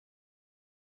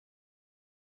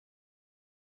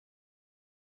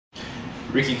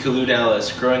Ricky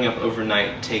Calud-Ellis, Growing Up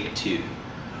Overnight, Take 2.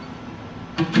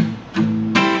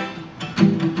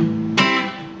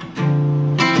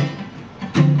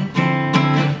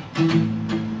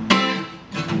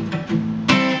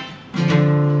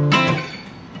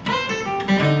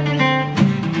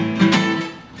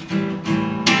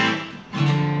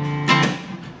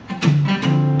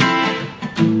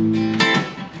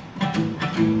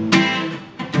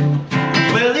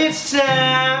 Well, it's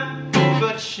time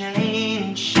for a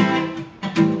change,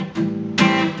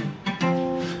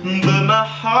 but my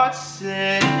heart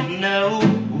said no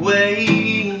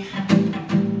way.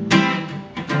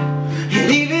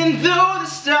 And even though the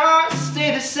stars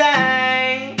stay the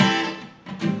same,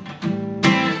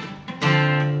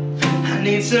 I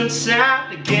need some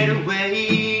time to get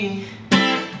away.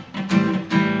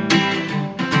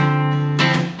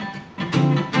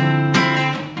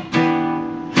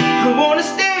 I wanna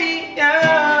stay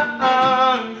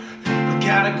young, but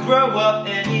gotta grow up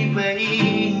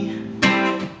anyway.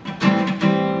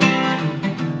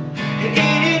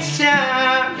 And it's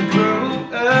time to grow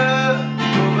up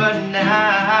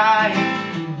overnight.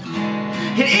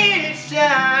 And it's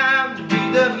time to be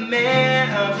the man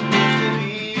I'm supposed to be.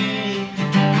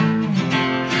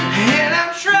 And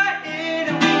I'm trying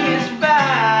to win this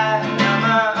fight on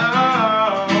my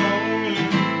own.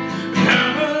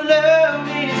 I'm alone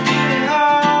and it's getting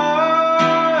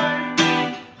hard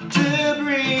to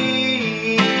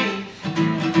breathe.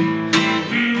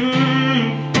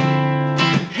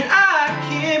 And I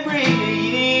can't breathe.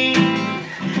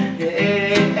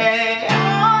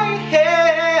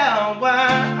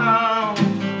 Wow.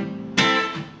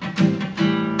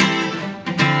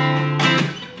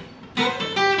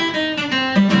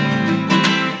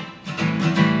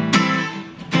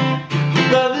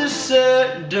 Well, the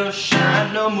sun don't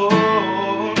shine no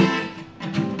more,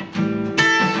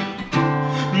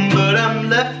 but I'm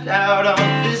left out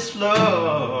on this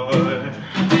floor.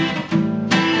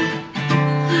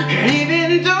 And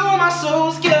even though my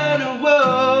soul's gonna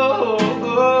war,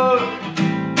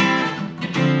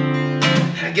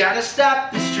 I gotta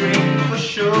stop this dream for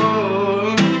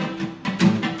sure.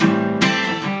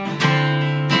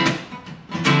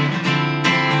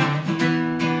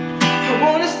 I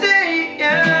wanna stay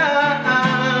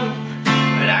young,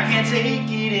 but I can't take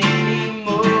it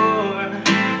anymore.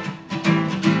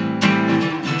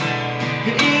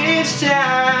 It's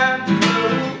time to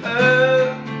grow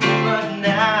up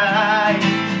overnight.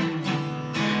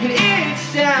 And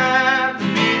it's time to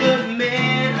be the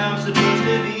man I'm supposed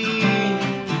to be.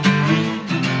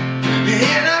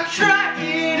 And I'm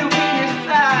trying to win this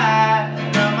fight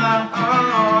on my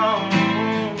own.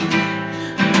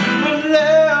 I'm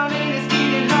alone and it's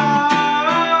getting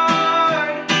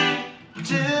hard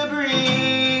to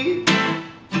breathe.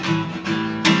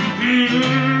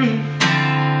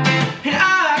 And I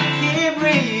can't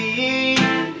breathe.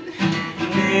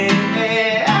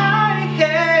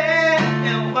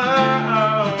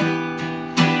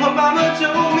 My mama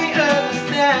told me other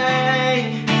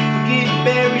things, get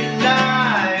buried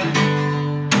alive.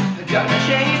 I gotta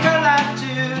change my life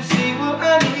to see what I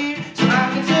need so I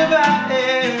can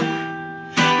survive.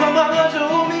 My mama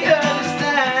told me other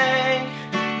things,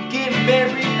 get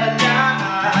buried